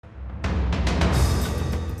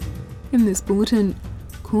In this bulletin,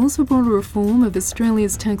 calls for broader reform of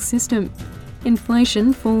Australia's tax system.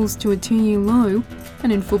 Inflation falls to a 2-year low.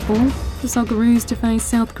 And in football, the Socceroos to face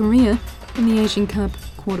South Korea in the Asian Cup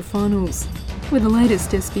quarterfinals. With the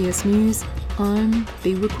latest SBS News, I'm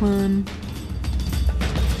Biwa Kwan.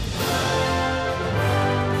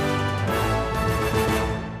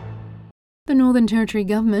 The Northern Territory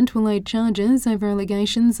Government will lay charges over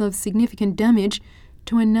allegations of significant damage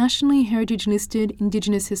to a nationally heritage-listed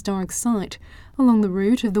Indigenous historic site along the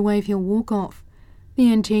route of the Wave Hill Walk-Off.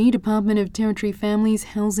 The NT Department of Territory Families,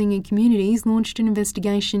 Housing and Communities launched an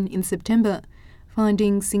investigation in September,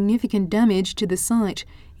 finding significant damage to the site,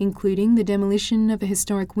 including the demolition of a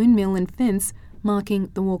historic windmill and fence marking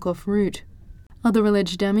the walk-off route. Other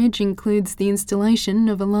alleged damage includes the installation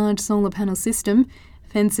of a large solar panel system,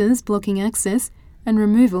 fences blocking access, and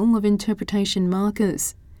removal of interpretation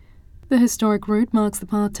markers. The historic route marks the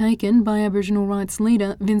path taken by Aboriginal rights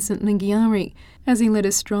leader Vincent Lingiari as he led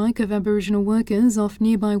a strike of Aboriginal workers off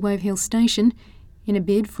nearby Wave Hill Station in a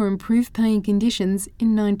bid for improved paying conditions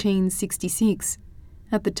in 1966.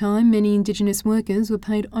 At the time, many Indigenous workers were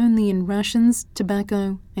paid only in rations,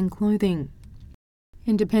 tobacco and clothing.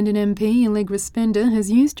 Independent MP Allegra Spender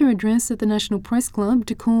has used her address at the National Press Club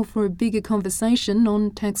to call for a bigger conversation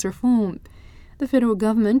on tax reform. The federal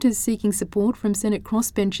government is seeking support from Senate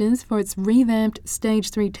crossbenchers for its revamped Stage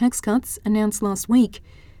 3 tax cuts announced last week,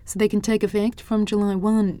 so they can take effect from July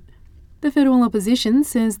 1. The federal opposition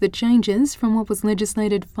says the changes from what was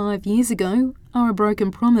legislated 5 years ago are a broken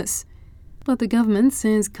promise. But the government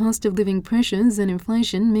says cost of living pressures and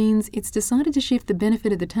inflation means it's decided to shift the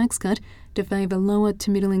benefit of the tax cut to favour lower to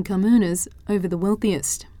middle income earners over the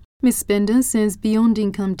wealthiest. Ms Spender says beyond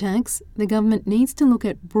income tax, the government needs to look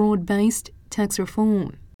at broad-based tax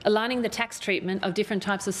reform. Aligning the tax treatment of different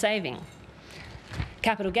types of saving,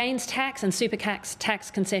 capital gains tax and super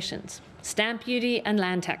tax concessions, stamp duty and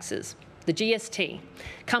land taxes, the GST,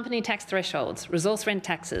 company tax thresholds, resource rent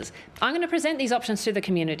taxes. I'm going to present these options to the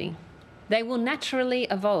community. They will naturally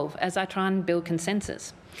evolve as I try and build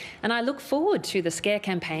consensus. And I look forward to the scare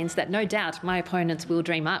campaigns that no doubt my opponents will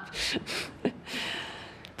dream up.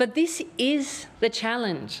 But this is the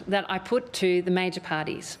challenge that I put to the major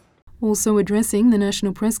parties. Also addressing the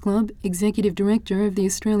National Press Club, Executive Director of the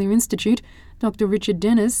Australia Institute, Dr Richard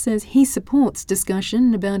Dennis, says he supports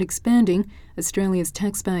discussion about expanding Australia's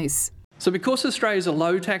tax base. So because Australia is a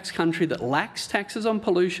low-tax country that lacks taxes on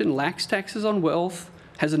pollution, lacks taxes on wealth,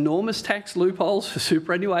 has enormous tax loopholes for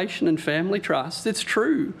superannuation and family trusts, it's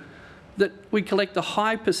true that we collect a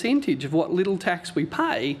high percentage of what little tax we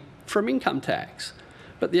pay from income tax.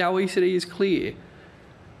 But the OECD is clear.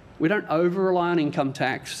 We don't over-rely on income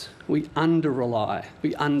tax, we under-rely,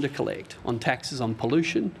 we under-collect on taxes on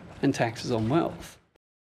pollution and taxes on wealth.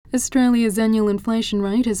 Australia's annual inflation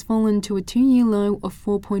rate has fallen to a 2-year low of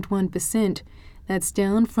 4.1%. That's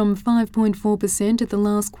down from 5.4% at the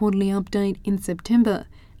last quarterly update in September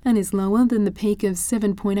and is lower than the peak of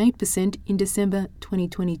 7.8% in December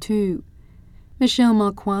 2022. Michelle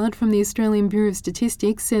Marquardt from the Australian Bureau of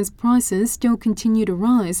Statistics says prices still continue to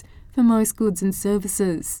rise for most goods and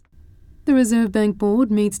services. The Reserve Bank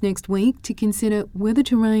Board meets next week to consider whether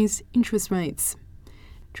to raise interest rates.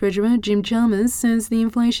 Treasurer Jim Chalmers says the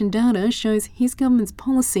inflation data shows his government's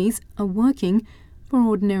policies are working for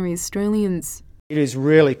ordinary Australians. It is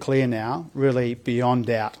really clear now, really beyond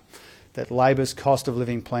doubt, that Labor's cost of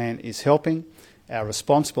living plan is helping. Our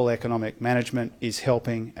responsible economic management is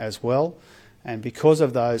helping as well. And because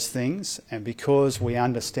of those things, and because we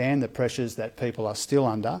understand the pressures that people are still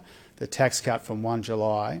under, the tax cut from 1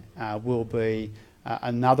 July will be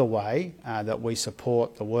another way that we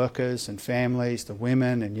support the workers and families, the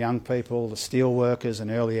women and young people, the steel workers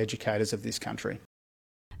and early educators of this country.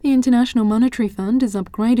 The International Monetary Fund has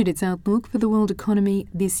upgraded its outlook for the world economy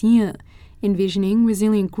this year, envisioning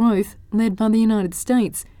resilient growth led by the United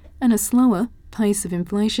States and a slower pace of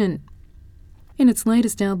inflation. In its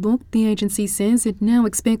latest outlook, the agency says it now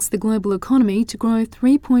expects the global economy to grow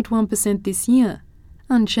 3.1% this year,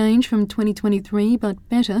 unchanged from 2023 but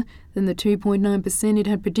better than the 2.9% it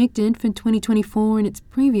had predicted for 2024 in its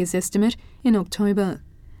previous estimate in October.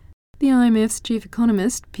 The IMF's chief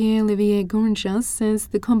economist, Pierre-Olivier Gourinchas, says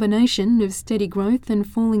the combination of steady growth and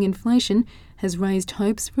falling inflation has raised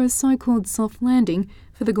hopes for a so-called soft landing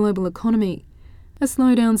for the global economy, a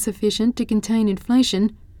slowdown sufficient to contain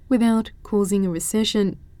inflation without causing a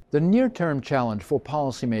recession. The near-term challenge for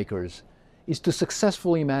policymakers is to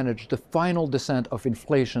successfully manage the final descent of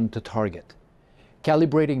inflation to target,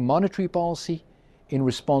 calibrating monetary policy in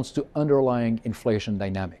response to underlying inflation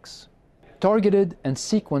dynamics. Targeted and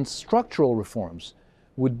sequenced structural reforms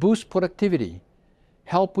would boost productivity,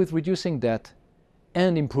 help with reducing debt,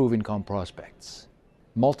 and improve income prospects.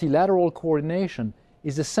 Multilateral coordination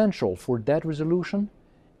is essential for debt resolution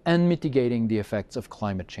and mitigating the effects of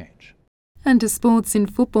climate change. And to sports in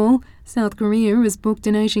football, South Korea has booked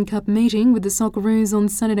an Asian Cup meeting with the Socceroos on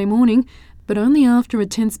Saturday morning, but only after a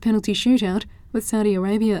tense penalty shootout with Saudi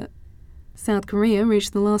Arabia. South Korea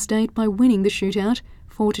reached the last date by winning the shootout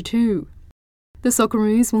 4-2. The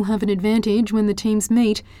Socceroos will have an advantage when the teams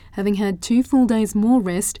meet, having had 2 full days more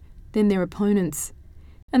rest than their opponents.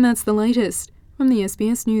 And that's the latest from the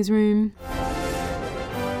SBS Newsroom.